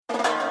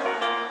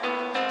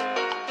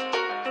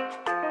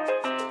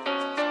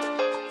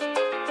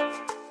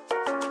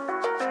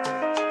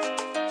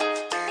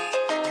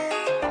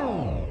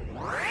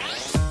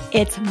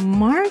It's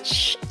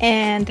March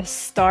and the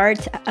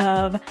start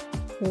of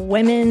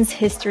Women's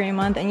History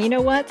Month. And you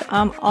know what?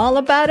 I'm all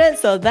about it.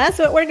 So that's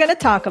what we're going to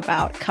talk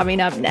about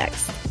coming up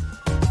next.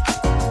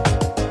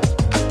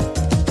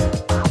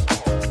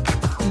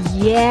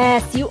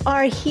 Yes, you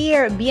are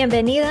here.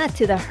 Bienvenida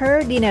to the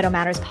Her Dinero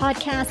Matters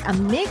podcast, a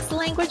mixed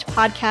language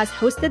podcast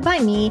hosted by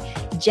me,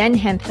 Jen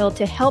Hemphill,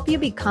 to help you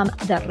become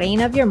the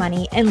reign of your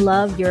money and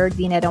love your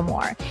dinero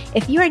more.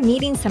 If you are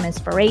needing some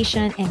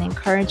inspiration and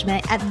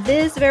encouragement at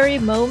this very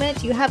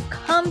moment, you have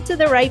come to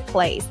the right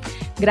place.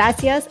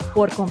 Gracias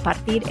por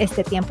compartir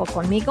este tiempo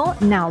conmigo.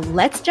 Now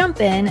let's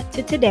jump in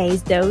to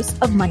today's dose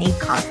of money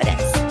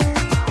confidence.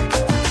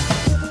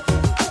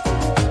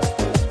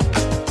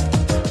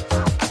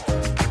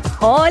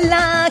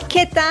 Hola,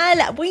 ¿qué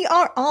tal? We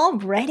are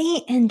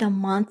already in the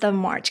month of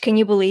March. Can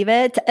you believe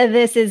it?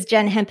 This is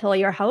Jen Hemphill,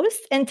 your host,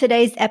 and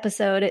today's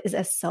episode is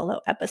a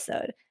solo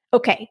episode.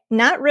 Okay,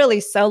 not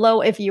really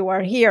solo if you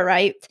are here,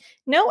 right?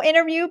 No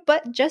interview,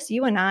 but just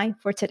you and I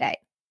for today.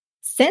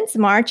 Since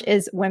March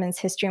is Women's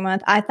History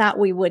Month, I thought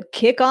we would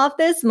kick off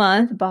this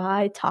month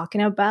by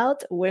talking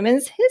about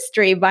women's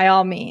history by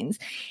all means.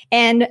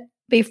 And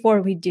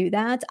before we do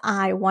that,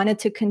 I wanted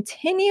to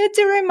continue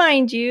to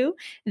remind you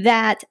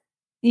that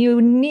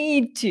you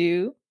need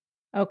to,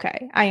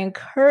 I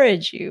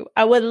encourage you,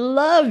 I would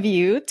love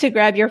you to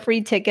grab your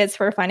free tickets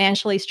for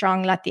Financially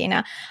Strong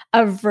Latina,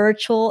 a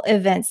virtual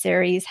event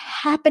series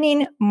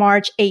happening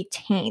March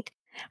 18th,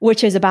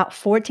 which is about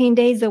 14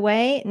 days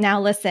away.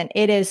 Now listen,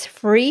 it is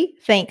free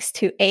thanks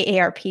to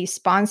AARP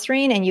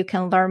sponsoring, and you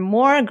can learn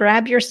more.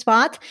 Grab your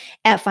spot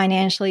at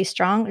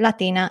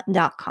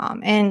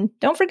financiallystronglatina.com. And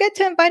don't forget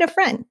to invite a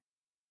friend.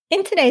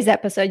 In today's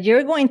episode,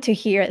 you're going to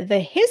hear the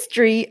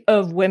history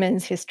of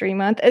Women's History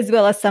Month, as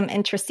well as some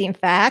interesting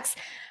facts.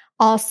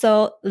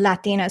 Also,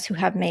 Latinas who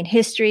have made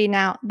history.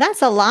 Now,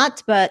 that's a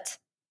lot, but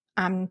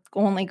I'm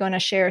only going to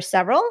share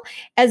several,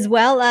 as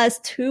well as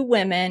two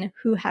women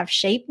who have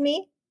shaped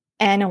me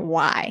and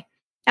why.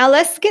 Now,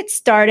 let's get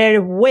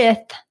started with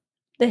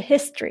the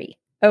history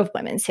of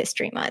Women's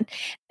History Month.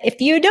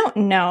 If you don't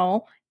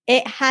know,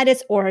 it had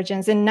its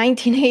origins in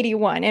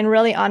 1981. And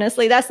really,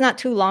 honestly, that's not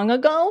too long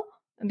ago,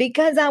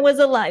 because I was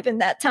alive in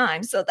that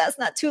time. So that's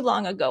not too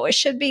long ago. It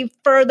should be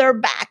further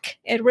back.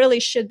 It really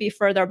should be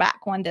further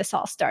back when this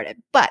all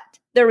started. But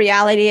the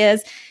reality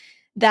is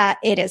that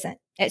it isn't.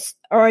 Its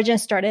origin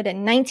started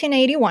in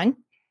 1981,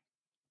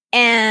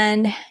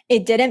 and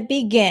it didn't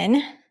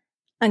begin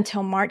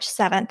until March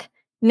 7th,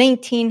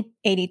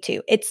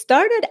 1982. It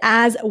started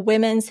as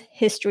Women's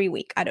History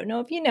Week. I don't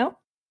know if you know,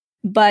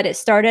 but it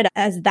started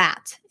as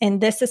that. And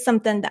this is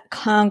something that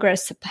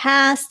Congress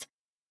passed.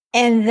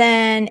 And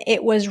then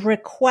it was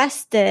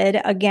requested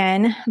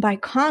again by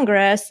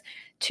Congress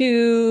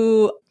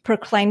to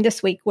proclaim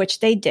this week,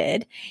 which they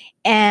did,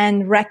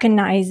 and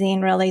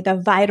recognizing really the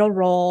vital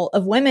role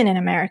of women in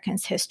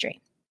Americans' history.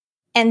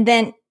 And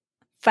then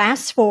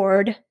fast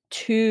forward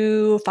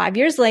to 5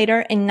 years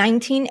later in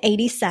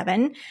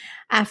 1987,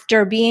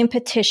 after being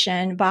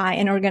petitioned by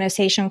an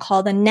organization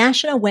called the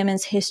National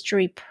Women's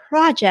History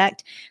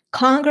Project,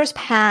 Congress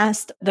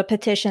passed the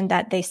petition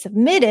that they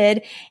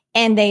submitted,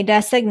 and they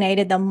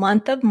designated the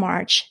month of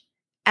March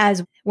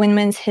as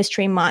Women's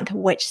History Month,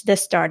 which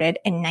this started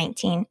in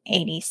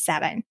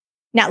 1987.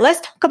 Now,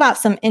 let's talk about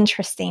some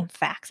interesting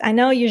facts. I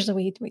know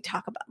usually we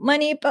talk about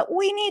money, but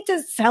we need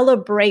to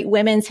celebrate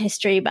Women's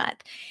History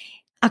Month.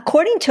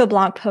 According to a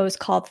blog post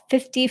called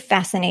 50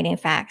 Fascinating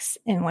Facts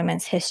in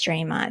Women's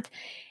History Month,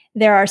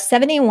 there are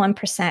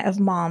 71% of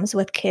moms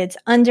with kids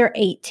under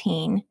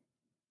 18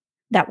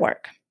 that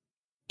work.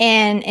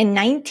 And in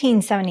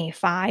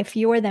 1975,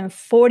 fewer than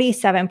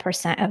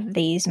 47% of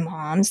these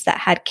moms that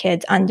had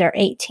kids under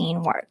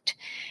 18 worked.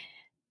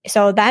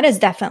 So that is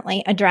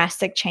definitely a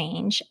drastic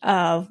change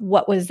of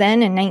what was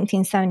then in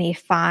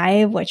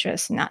 1975, which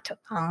was not too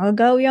long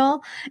ago,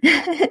 y'all,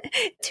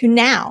 to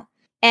now.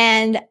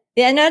 And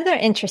another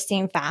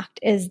interesting fact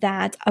is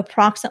that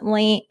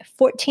approximately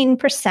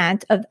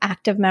 14% of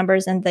active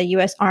members in the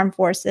U.S. Armed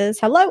Forces,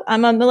 hello,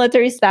 I'm a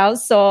military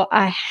spouse, so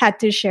I had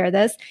to share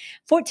this,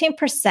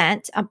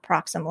 14%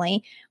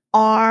 approximately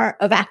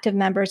of active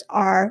members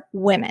are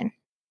women.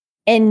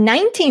 In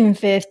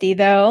 1950,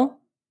 though,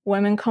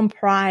 women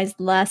comprised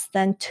less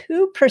than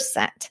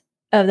 2%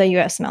 of the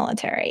U.S.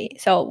 military.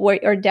 So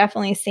we're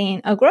definitely seeing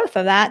a growth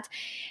of that.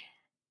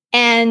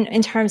 And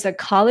in terms of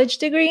college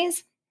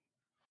degrees,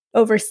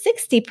 over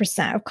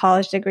 60% of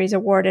college degrees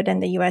awarded in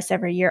the U.S.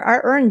 every year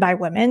are earned by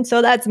women.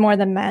 So that's more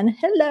than men.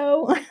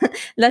 Hello.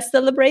 Let's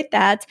celebrate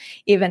that.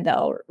 Even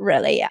though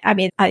really,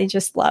 I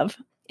just love,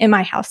 in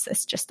my house,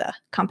 it's just a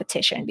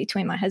competition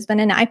between my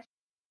husband and I.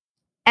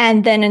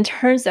 And then in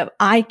terms of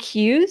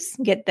IQs,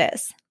 get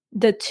this,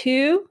 the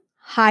two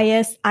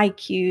highest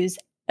IQs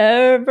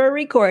ever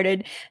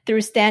recorded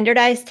through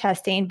standardized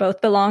testing both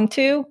belong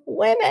to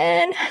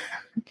women.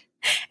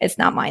 It's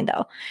not mine,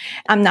 though.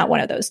 I'm not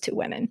one of those two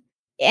women.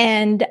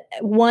 And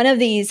one of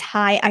these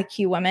high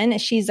IQ women,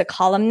 she's a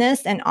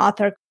columnist and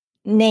author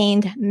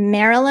named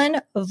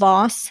Marilyn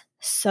Voss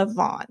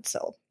savant.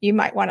 So you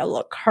might want to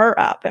look her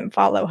up and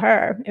follow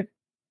her.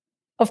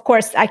 Of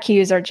course,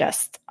 IQs are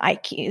just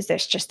IQs.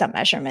 There's just a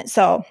measurement.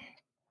 So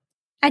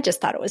I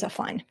just thought it was a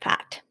fun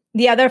fact.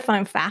 The other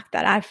fun fact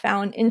that I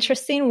found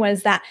interesting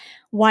was that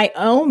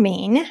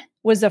Wyoming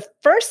was the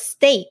first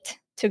state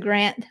to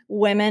grant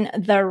women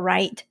the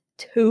right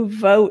to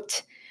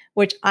vote,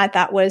 which I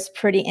thought was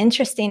pretty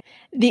interesting.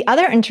 The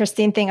other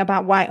interesting thing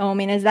about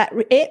Wyoming is that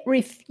it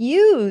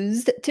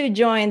refused to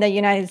join the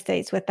United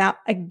States without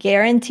a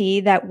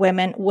guarantee that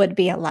women would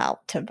be allowed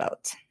to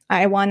vote.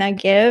 I want to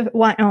give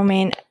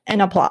Wyoming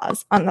an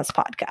applause on this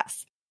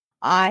podcast.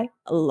 I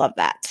love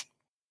that.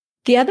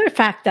 The other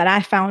fact that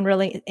I found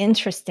really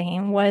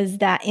interesting was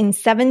that in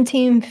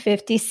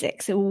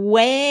 1756,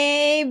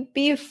 way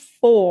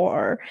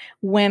before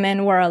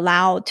women were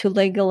allowed to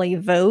legally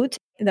vote,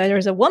 there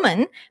was a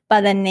woman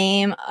by the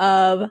name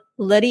of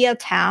Lydia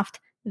Taft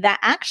that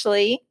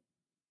actually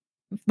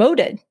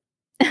voted.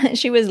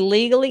 She was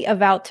legally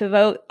about to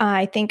vote.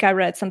 I think I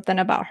read something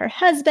about her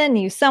husband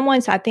knew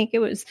someone. So I think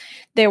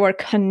they were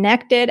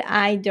connected.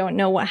 I don't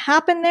know what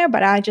happened there,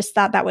 but I just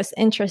thought that was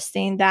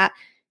interesting that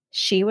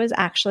she was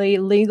actually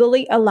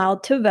legally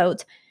allowed to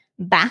vote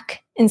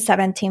back in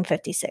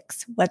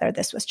 1756. Whether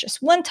this was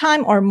just one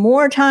time or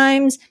more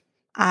times,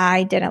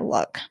 I didn't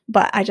look,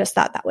 but I just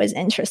thought that was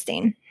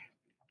interesting.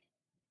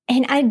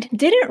 And I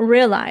didn't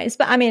realize,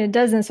 but I mean, it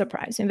doesn't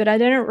surprise me, but I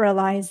didn't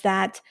realize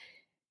that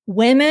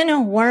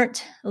women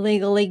weren't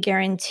legally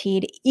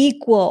guaranteed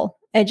equal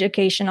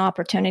education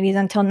opportunities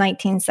until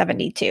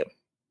 1972.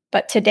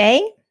 But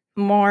today,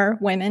 more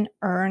women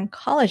earn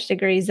college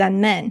degrees than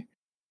men.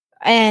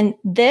 And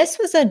this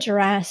was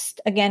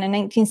addressed again in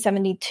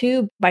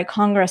 1972 by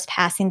Congress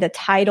passing the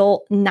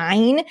Title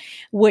IX,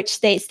 which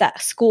states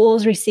that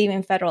schools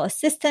receiving federal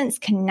assistance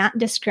cannot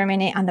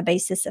discriminate on the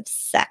basis of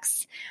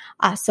sex.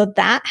 So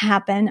that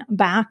happened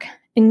back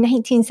in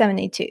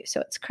 1972.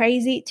 So it's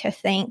crazy to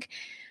think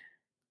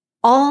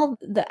all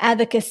the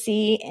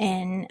advocacy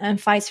and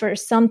fights for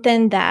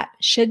something that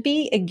should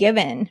be a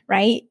given,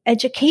 right?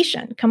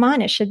 Education. Come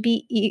on, it should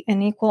be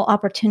an equal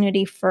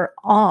opportunity for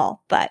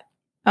all. But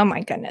oh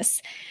my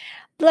goodness,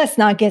 let's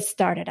not get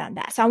started on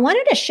that. So I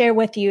wanted to share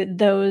with you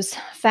those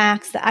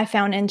facts that I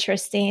found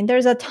interesting.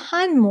 There's a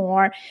ton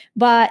more,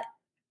 but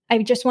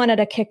I just wanted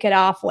to kick it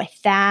off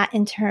with that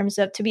in terms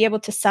of to be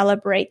able to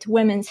celebrate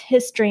Women's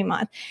History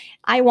Month.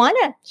 I want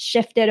to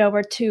shift it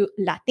over to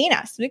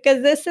Latinas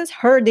because this is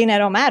her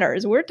Dinero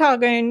Matters. We're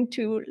talking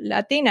to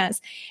Latinas.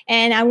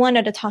 And I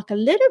wanted to talk a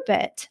little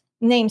bit,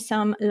 name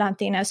some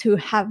Latinas who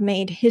have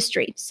made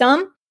history.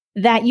 Some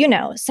that you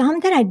know,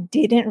 some that I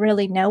didn't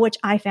really know, which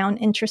I found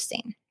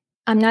interesting.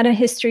 I'm not a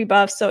history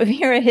buff, so if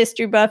you're a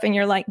history buff and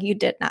you're like, you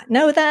did not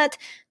know that,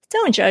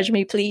 don't judge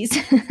me, please.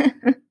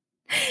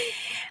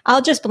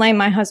 I'll just blame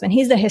my husband.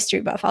 He's the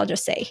history buff. I'll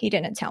just say he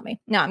didn't tell me.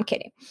 No, I'm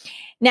kidding.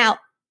 Now,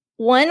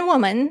 one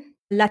woman,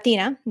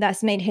 Latina,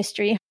 that's made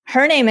history,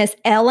 her name is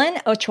Ellen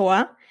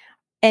Ochoa,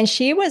 and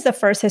she was the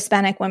first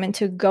Hispanic woman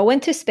to go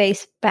into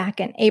space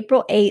back in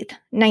April 8th,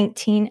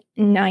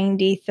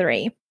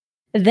 1993.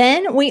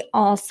 Then we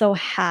also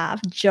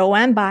have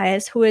Joan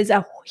Baez, who is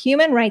a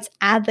human rights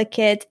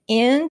advocate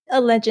and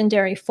a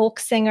legendary folk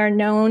singer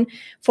known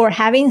for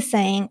having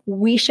sang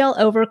 "We Shall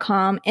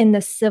Overcome" in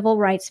the Civil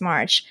Rights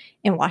March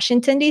in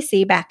Washington,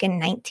 D.C. back in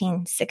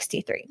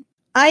 1963.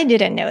 I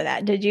didn't know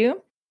that, did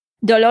you?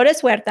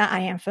 Dolores Huerta, I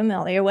am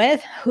familiar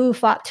with, who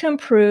fought to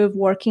improve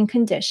working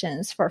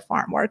conditions for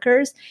farm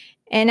workers.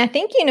 And I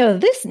think you know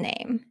this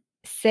name.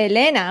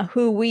 Selena,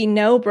 who we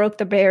know broke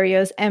the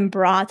barriers and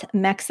brought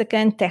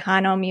Mexican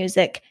Tejano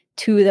music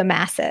to the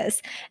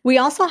masses. We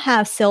also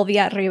have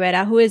Sylvia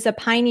Rivera, who is a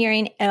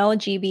pioneering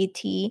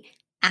LGBT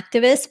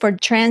activist for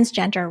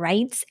transgender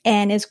rights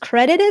and is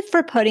credited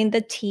for putting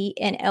the T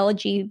in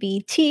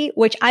LGBT,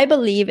 which I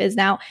believe is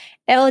now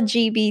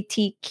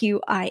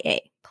LGBTQIA.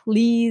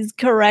 Please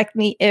correct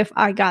me if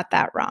I got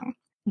that wrong.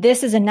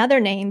 This is another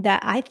name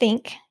that I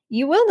think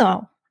you will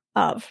know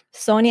of,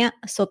 Sonia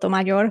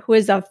Sotomayor, who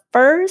is the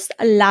first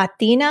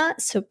Latina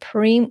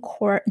Supreme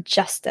Court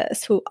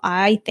Justice, who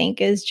I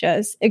think is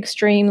just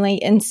extremely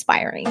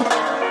inspiring.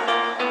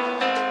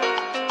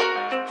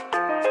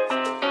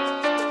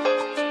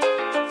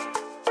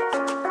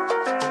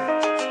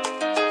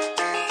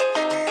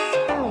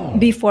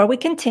 Before we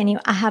continue,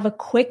 I have a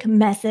quick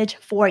message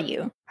for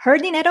you. Her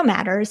Dinero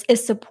Matters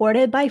is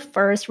supported by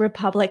First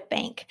Republic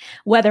Bank.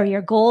 Whether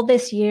your goal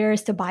this year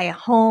is to buy a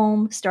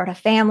home, start a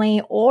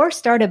family, or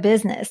start a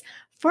business,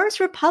 First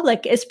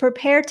Republic is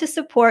prepared to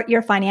support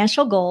your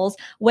financial goals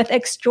with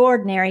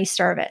extraordinary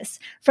service.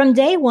 From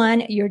day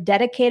one, your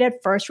dedicated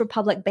First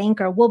Republic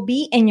banker will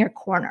be in your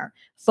corner.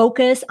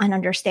 Focus on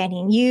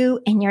understanding you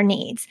and your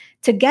needs.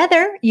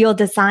 Together, you'll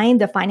design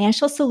the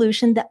financial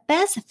solution that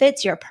best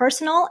fits your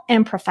personal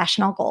and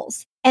professional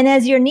goals. And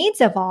as your needs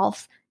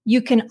evolve,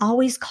 you can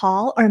always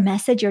call or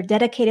message your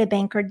dedicated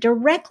banker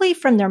directly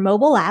from their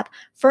mobile app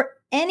for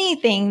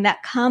anything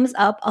that comes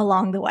up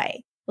along the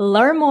way.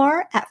 Learn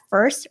more at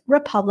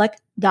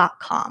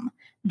firstrepublic.com.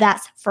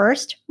 That's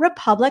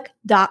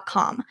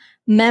firstrepublic.com.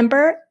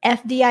 Member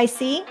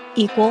FDIC,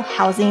 equal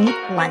housing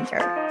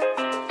lender.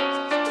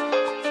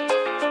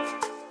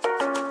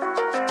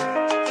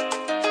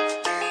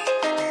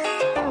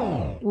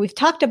 We've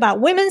talked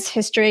about women's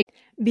history.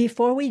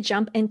 Before we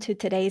jump into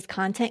today's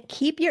content,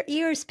 keep your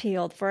ears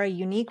peeled for a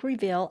unique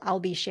reveal I'll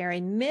be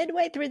sharing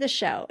midway through the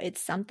show.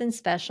 It's something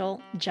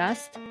special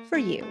just for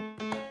you.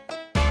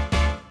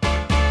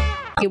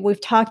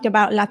 We've talked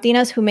about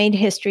Latinas who made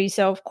history.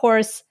 So, of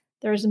course,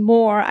 there's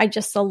more. I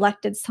just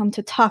selected some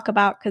to talk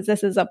about because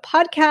this is a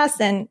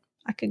podcast and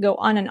I could go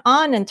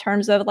on in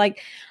terms of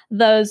like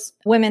those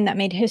women that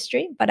made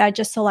history, but I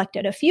just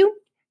selected a few.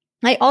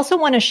 I also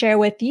want to share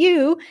with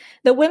you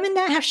the women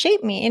that have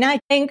shaped me. And I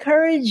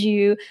encourage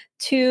you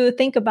to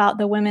think about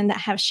the women that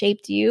have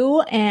shaped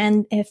you.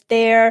 And if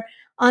they're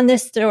on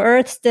this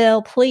earth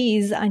still,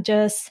 please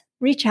just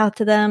reach out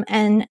to them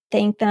and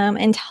thank them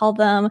and tell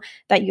them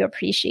that you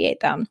appreciate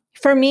them.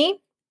 For me,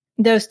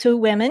 those two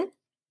women,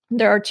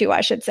 there are two,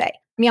 I should say.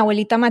 Mi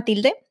abuelita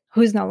Matilde,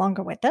 who's no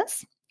longer with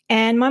us,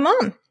 and my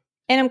mom.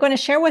 And I'm going to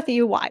share with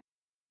you why.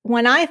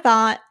 When I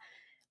thought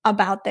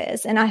about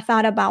this and I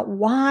thought about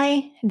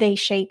why they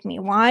shaped me,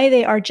 why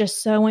they are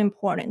just so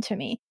important to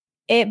me,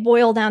 it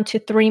boiled down to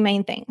three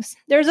main things.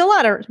 There's a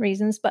lot of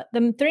reasons, but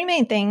the three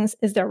main things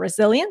is their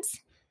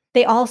resilience.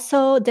 They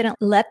also didn't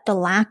let the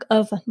lack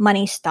of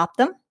money stop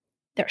them.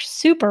 They're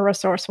super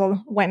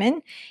resourceful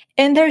women,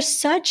 and they're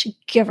such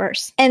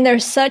givers, and they're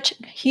such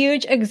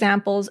huge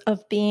examples of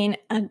being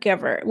a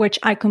giver, which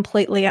I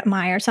completely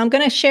admire. So I'm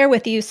going to share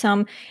with you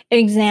some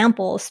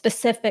examples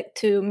specific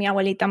to mi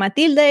abuelita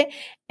Matilde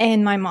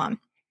and my mom.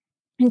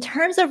 In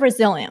terms of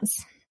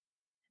resilience,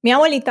 mi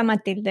abuelita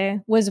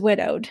Matilde was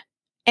widowed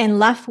and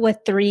left with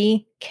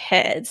 3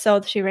 kids.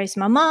 So she raised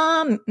my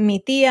mom, mi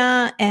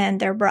tia, and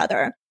their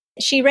brother.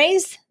 She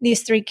raised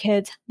these 3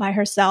 kids by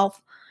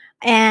herself,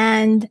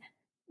 and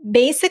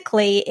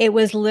basically, it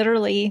was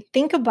literally,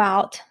 think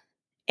about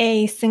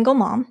a single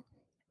mom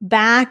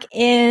back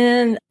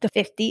in the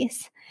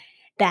 50s,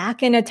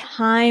 back in a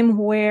time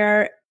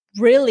where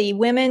really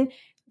women,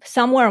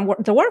 some were in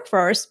the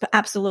workforce,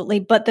 absolutely,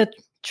 but the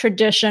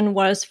tradition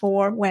was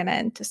for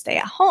women to stay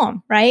at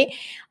home, right?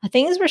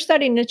 Things were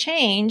starting to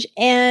change.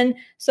 And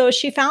so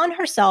she found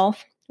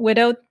herself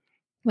widowed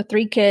with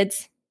 3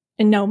 kids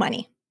and no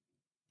money.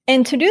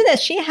 And to do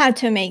this, she had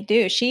to make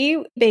do.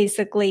 She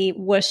basically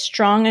was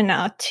strong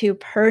enough to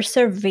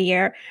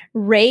persevere,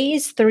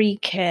 raise 3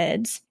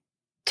 kids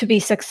to be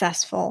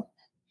successful.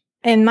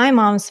 In my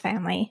mom's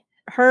family,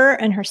 her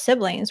and her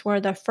siblings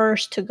were the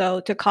first to go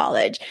to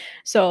college.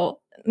 So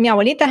mi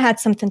abuelita had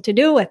something to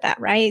do with that,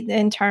 right?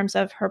 In terms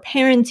of her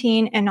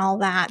parenting and all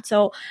that.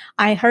 So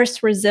her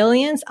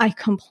resilience, I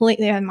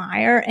completely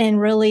admire and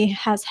really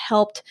has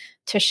helped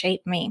to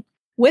shape me.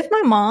 With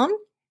my mom,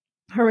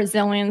 her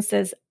resilience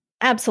is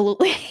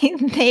absolutely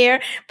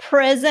there,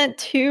 present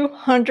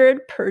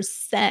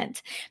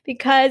 200%.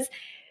 Because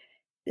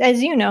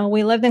as you know,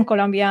 we lived in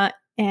Colombia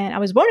and I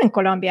was born in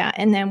Colombia.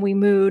 And then we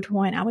moved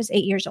when I was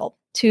 8 years old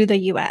to the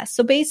US.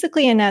 So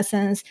basically, in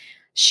essence,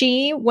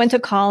 she went to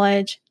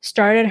college,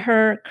 started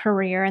her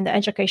career in the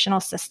educational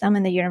system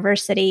in the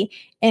university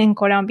in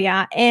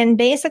Colombia. And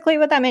basically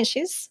what that meant,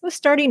 she was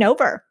starting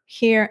over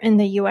here in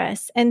the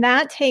US. And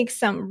that takes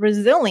some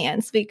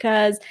resilience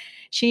because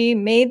she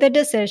made the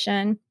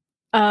decision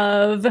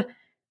of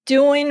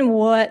doing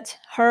what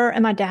her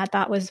and my dad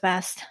thought was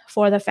best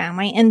for the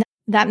family. And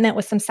that meant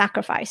with some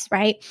sacrifice,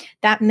 right?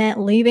 That meant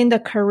leaving the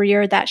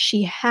career that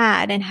she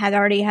had and had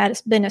already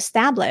been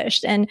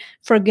established and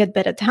for a good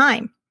bit of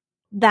time.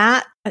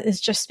 That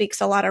just speaks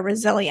a lot of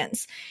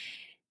resilience.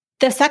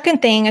 The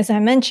second thing, as I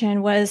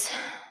mentioned, was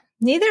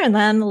neither of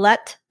them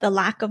let the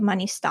lack of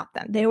money stop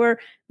them. They were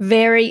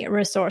very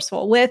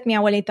resourceful. With mi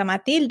abuelita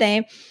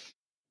Matilde,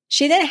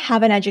 she didn't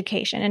have an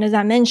education. And as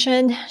I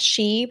mentioned,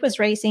 she was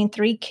raising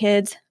 3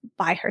 kids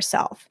by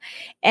herself.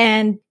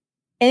 And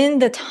in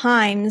the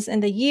times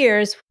and the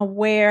years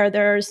where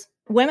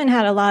women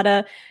had a lot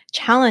of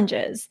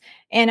challenges,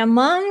 and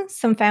among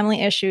some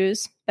family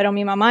issues, pero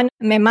mi mamá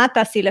me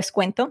mata si les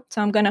cuento.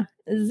 So I'm going to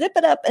zip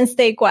it up and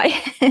stay quiet.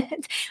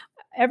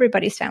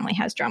 Everybody's family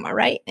has drama,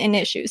 right? And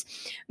issues.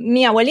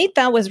 Mi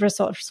abuelita was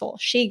resourceful.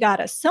 She got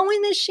a sewing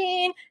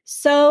machine,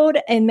 sewed,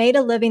 and made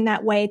a living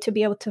that way to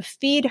be able to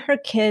feed her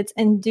kids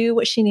and do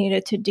what she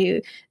needed to do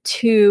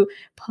to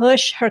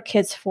push her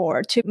kids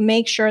forward, to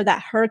make sure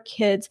that her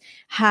kids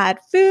had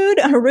food,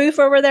 a roof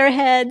over their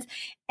heads,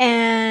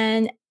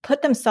 and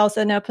put themselves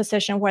in a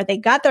position where they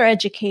got their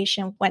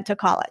education, went to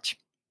college.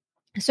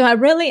 So I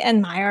really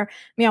admire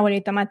mi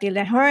abuelita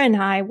Matilde. Her and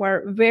I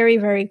were very,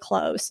 very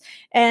close.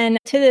 And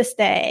to this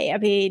day, I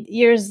mean,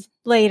 years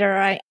later,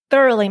 I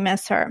thoroughly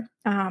miss her.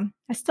 I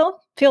still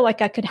feel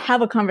like I could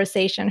have a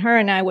conversation. Her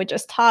and I would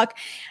just talk.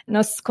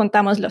 Nos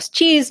contamos los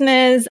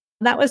chismes.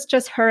 That was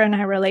just her and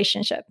I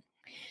relationship.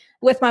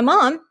 With my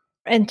mom,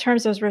 in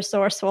terms of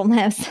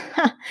resourcefulness,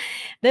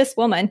 this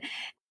woman,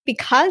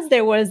 because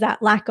there was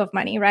that lack of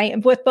money,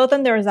 right? With both of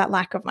them, there was that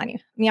lack of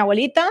money. Mi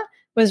abuelita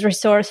was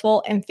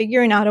resourceful in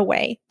figuring out a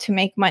way to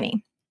make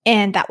money.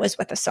 And that was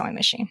with a sewing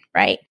machine,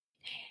 right?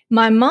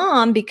 My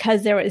mom,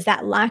 because there was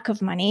that lack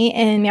of money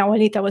and mi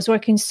abuelita was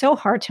working so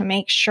hard to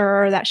make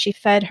sure that she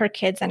fed her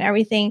kids and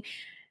everything,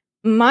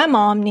 my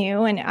mom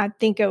knew, and I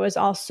think it was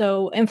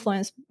also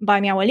influenced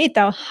by mi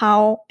abuelita,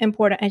 how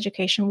important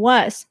education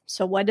was.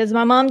 So what does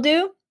my mom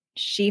do?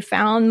 She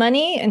found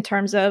money in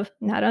terms of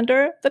not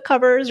under the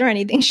covers or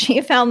anything.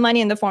 She found money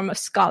in the form of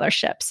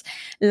scholarships,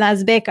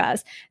 las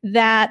becas,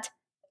 that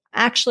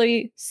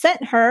actually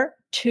sent her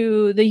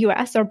to the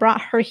US or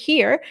brought her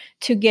here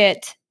to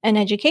get an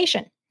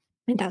education.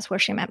 And that's where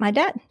she met my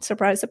dad.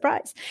 Surprise,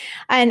 surprise.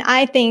 And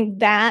I think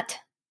that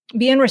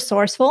being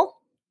resourceful,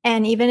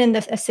 and even in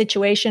a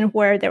situation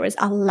where there was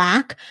a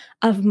lack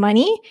of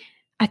money,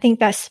 I think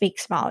that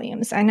speaks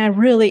volumes. And I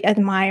really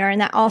admire.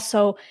 And that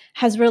also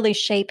has really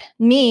shaped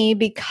me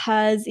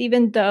because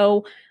even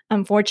though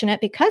I'm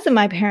fortunate because of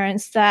my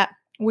parents that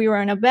we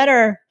were in a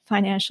better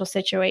financial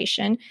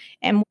situation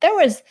and there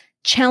was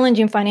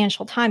challenging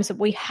financial times, but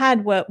we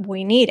had what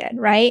we needed,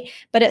 right?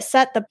 But it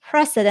set the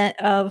precedent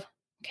of,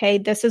 okay,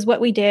 this is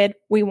what we did.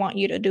 We want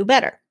you to do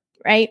better,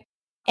 right?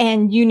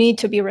 And you need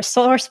to be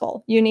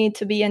resourceful. You need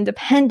to be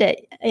independent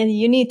and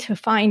you need to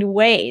find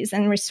ways.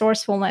 And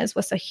resourcefulness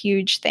was a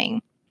huge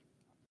thing.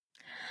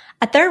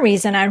 A third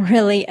reason I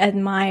really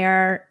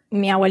admire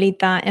mi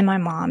abuelita and my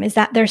mom is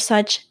that they're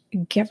such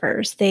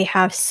givers. They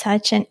have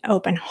such an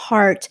open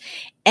heart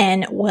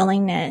and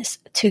willingness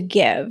to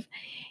give.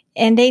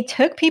 And they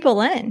took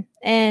people in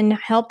and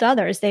helped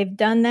others. They've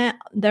done that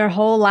their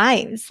whole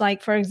lives.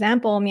 Like, for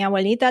example, mi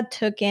abuelita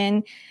took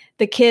in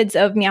the kids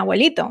of mi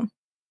abuelito,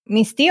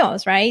 mis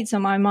tíos, right? So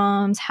my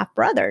mom's half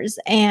brothers.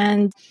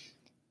 And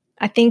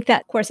I think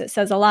that, of course, it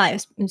says a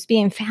lot. It's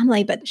being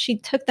family, but she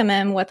took them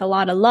in with a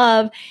lot of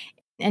love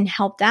and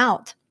helped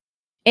out.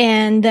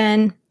 And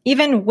then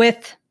even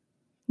with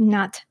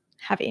not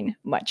having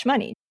much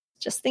money,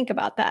 just think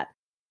about that.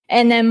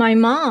 And then my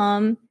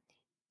mom,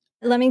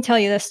 let me tell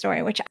you this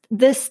story, which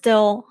this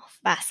still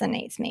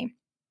fascinates me.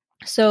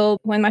 So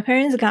when my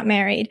parents got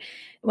married,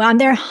 on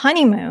their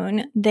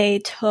honeymoon, they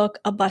took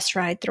a bus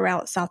ride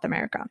throughout South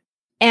America.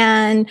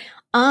 And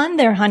on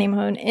their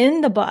honeymoon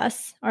in the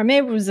bus, or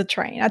maybe it was a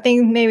train, I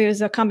think maybe it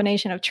was a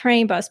combination of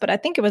train bus, but I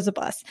think it was a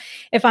bus,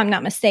 if I'm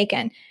not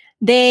mistaken.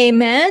 They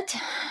met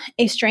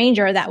a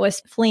stranger that was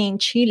fleeing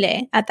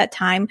Chile at that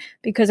time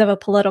because of a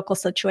political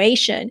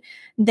situation.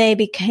 They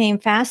became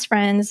fast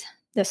friends,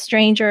 the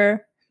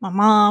stranger, my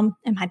mom,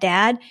 and my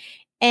dad.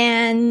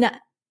 And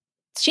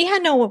she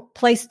had no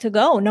place to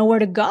go, nowhere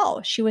to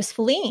go. She was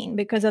fleeing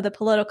because of the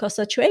political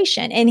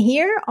situation. And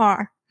here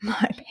are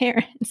my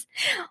parents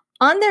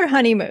on their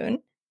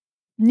honeymoon,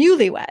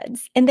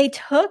 newlyweds, and they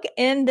took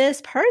in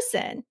this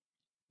person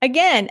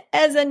again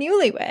as a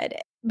newlywed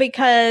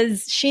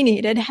because she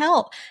needed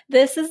help.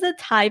 This is the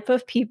type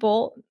of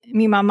people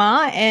mi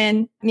mamá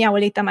and mi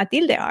abuelita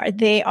Matilde are.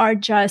 They are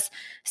just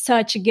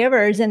such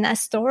givers. And that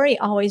story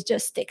always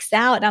just sticks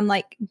out. I'm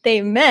like,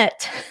 they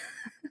met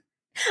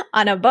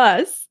on a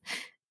bus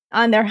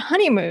on their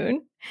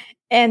honeymoon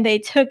and they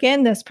took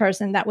in this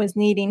person that was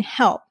needing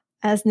help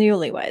as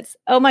newlyweds.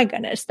 Oh my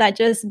goodness, that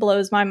just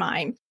blows my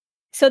mind.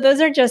 So those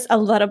are just a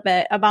little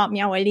bit about mi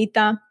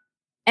abuelita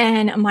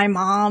and my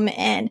mom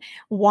and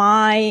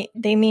why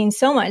they mean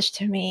so much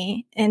to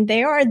me. And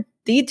they are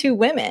the two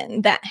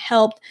women that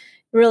helped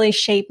really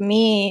shape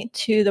me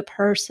to the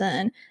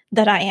person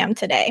that I am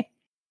today.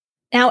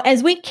 Now,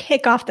 as we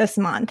kick off this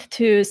month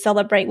to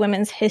celebrate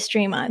Women's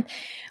History Month,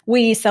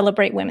 we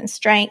celebrate women's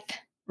strength,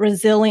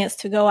 resilience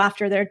to go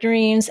after their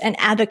dreams and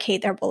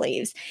advocate their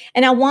beliefs.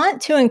 And I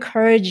want to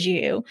encourage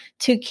you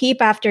to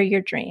keep after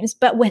your dreams.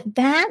 But with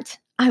that,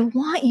 I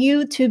want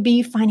you to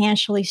be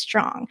financially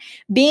strong.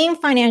 Being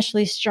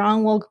financially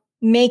strong will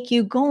make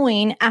you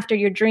going after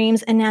your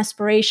dreams and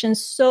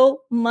aspirations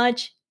so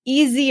much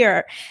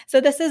easier.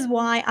 So this is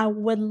why I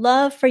would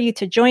love for you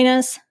to join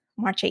us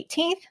March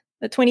 18th,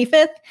 the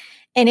 25th,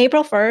 and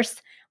April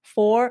 1st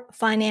for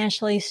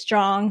Financially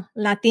Strong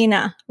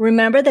Latina.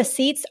 Remember, the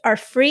seats are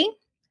free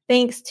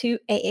thanks to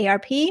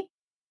AARP.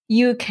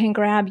 You can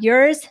grab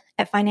yours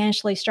at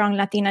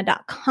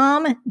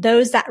financiallystronglatina.com.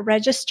 Those that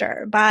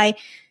register by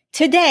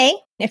today,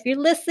 if you're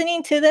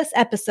listening to this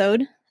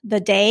episode,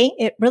 the day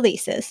it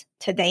releases,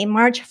 today,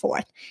 March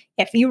 4th,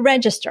 if you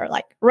register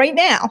like right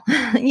now,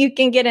 you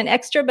can get an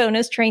extra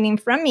bonus training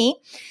from me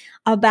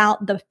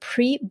about the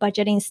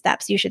pre-budgeting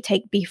steps you should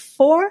take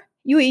before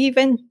you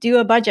even do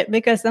a budget,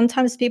 because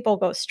sometimes people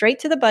go straight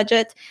to the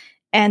budget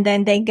and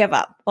then they give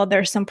up. Well,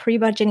 there's some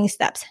pre-budgeting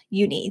steps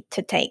you need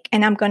to take.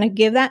 And I'm going to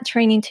give that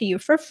training to you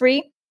for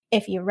free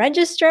if you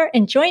register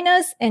and join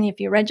us. And if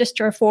you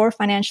register for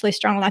Financially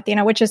Strong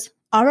Latina, which is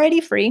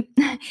already free,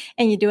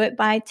 and you do it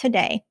by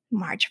today,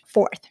 March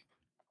 4th.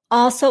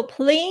 Also,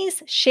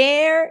 please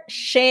share.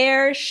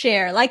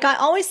 Like I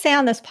always say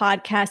on this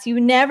podcast, you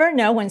never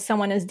know when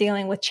someone is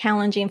dealing with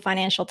challenging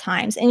financial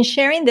times, and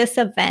sharing this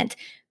event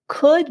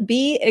could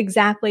be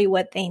exactly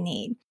what they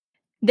need.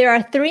 There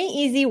are 3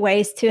 easy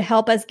ways to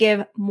help us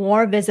give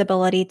more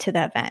visibility to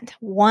the event.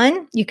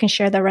 1, you can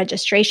share the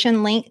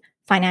registration link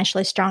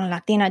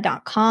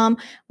financiallystronglatina.com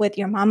with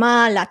your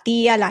mama, la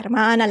tía, la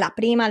hermana, la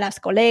prima, las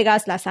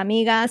colegas, las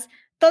amigas,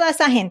 toda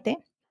esa gente.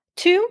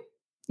 2,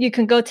 you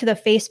can go to the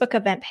Facebook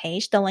event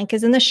page. The link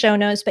is in the show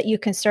notes, but you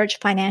can search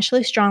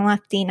Financially Strong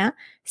Latina,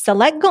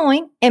 select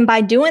going, and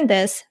by doing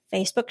this,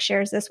 Facebook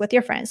shares this with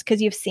your friends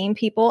because you've seen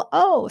people,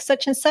 oh,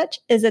 such and such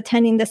is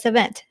attending this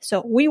event.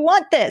 So we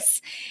want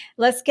this.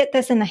 Let's get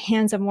this in the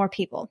hands of more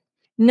people.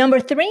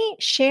 Number 3,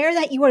 share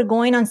that you are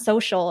going on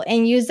social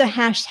and use the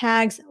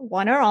hashtags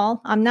one or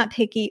all. I'm not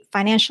picky.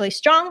 Financially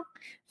strong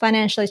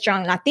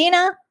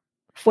Latina,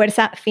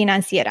 Fuerza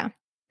Financiera.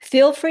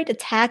 Feel free to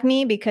tag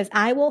me because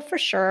I will for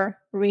sure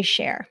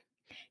reshare.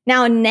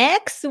 Now,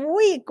 next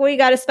week, we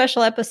got a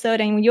special episode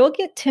and you'll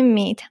get to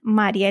meet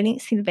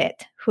Marieli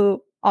Silvet,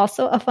 who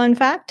also a fun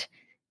fact.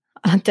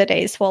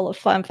 Today's full of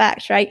fun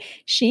facts, right?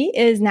 She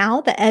is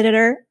now the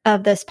editor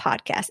of this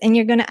podcast and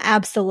you're going to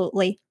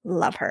absolutely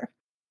love her.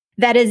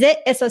 That is it.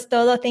 Eso es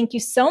todo. Thank you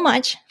so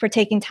much for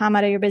taking time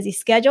out of your busy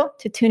schedule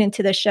to tune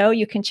into the show.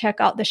 You can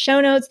check out the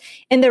show notes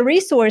and the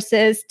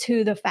resources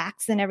to the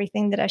facts and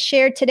everything that I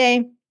shared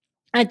today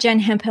at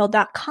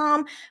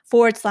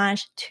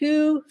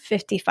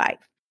jenhemphill.com/255.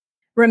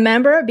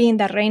 Remember, being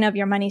the reina of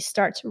your money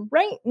starts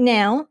right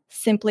now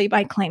simply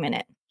by claiming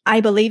it. I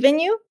believe in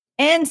you,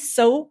 and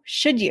so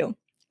should you.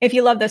 If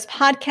you love this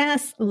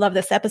podcast, love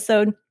this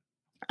episode,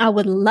 I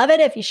would love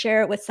it if you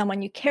share it with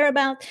someone you care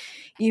about.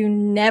 You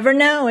never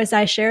know, as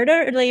I shared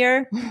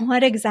earlier,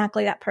 what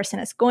exactly that person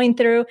is going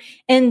through.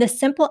 And the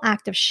simple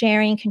act of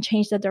sharing can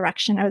change the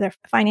direction of their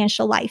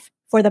financial life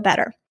for the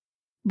better.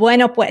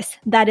 Bueno, pues,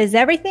 that is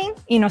everything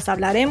y nos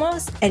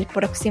hablaremos el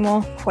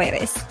próximo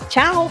jueves.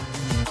 Chao.